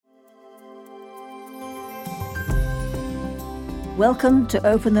Welcome to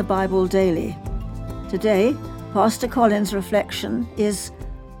Open the Bible Daily. Today, Pastor Colin's reflection is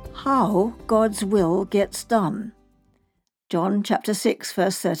How God's Will Gets Done. John chapter 6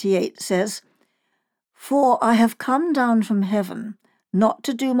 verse 38 says, "For I have come down from heaven, not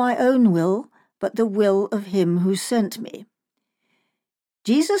to do my own will, but the will of him who sent me."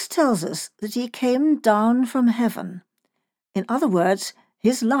 Jesus tells us that he came down from heaven. In other words,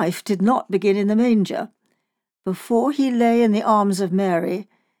 his life did not begin in the manger. Before he lay in the arms of Mary,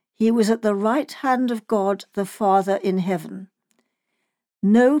 he was at the right hand of God the Father in heaven.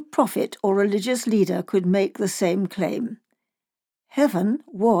 No prophet or religious leader could make the same claim. Heaven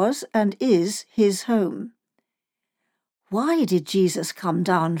was and is his home. Why did Jesus come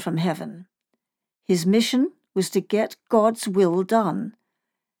down from heaven? His mission was to get God's will done.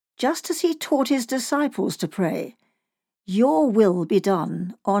 Just as he taught his disciples to pray, "Your will be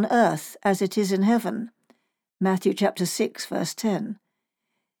done on earth as it is in heaven." Matthew chapter 6 verse 10.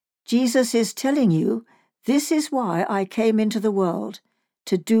 Jesus is telling you, this is why I came into the world,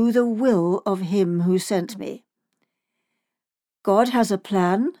 to do the will of him who sent me. God has a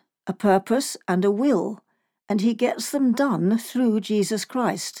plan, a purpose, and a will, and he gets them done through Jesus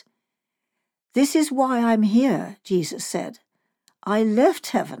Christ. "This is why I'm here," Jesus said. "I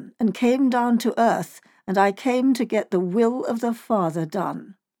left heaven and came down to earth, and I came to get the will of the Father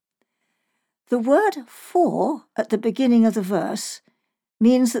done." The word "for" at the beginning of the verse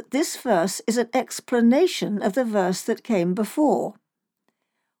means that this verse is an explanation of the verse that came before.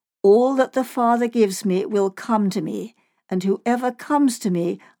 "All that the Father gives me will come to me, and whoever comes to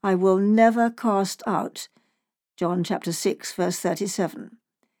me I will never cast out." John chapter 6 verse 37.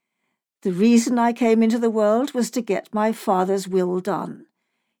 The reason I came into the world was to get my Father's will done.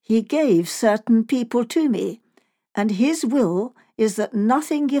 He gave certain people to me, and his will is that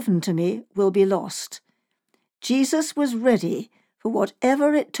nothing given to me will be lost. Jesus was ready for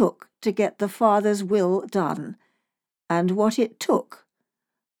whatever it took to get the Father's will done, and what it took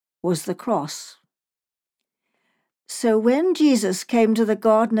was the cross. So when Jesus came to the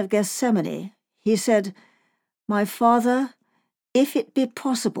Garden of Gethsemane, he said, "My Father, if it be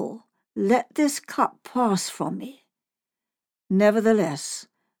possible, let this cup pass from me. Nevertheless,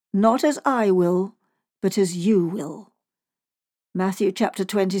 not as I will, but as you will." Matthew chapter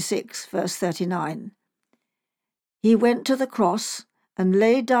 26, verse 39. He went to the cross and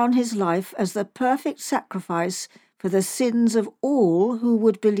laid down his life as the perfect sacrifice for the sins of all who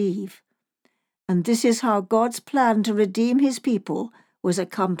would believe. And this is how God's plan to redeem his people was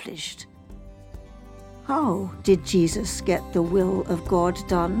accomplished. How did Jesus get the will of God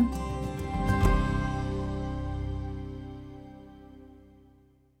done?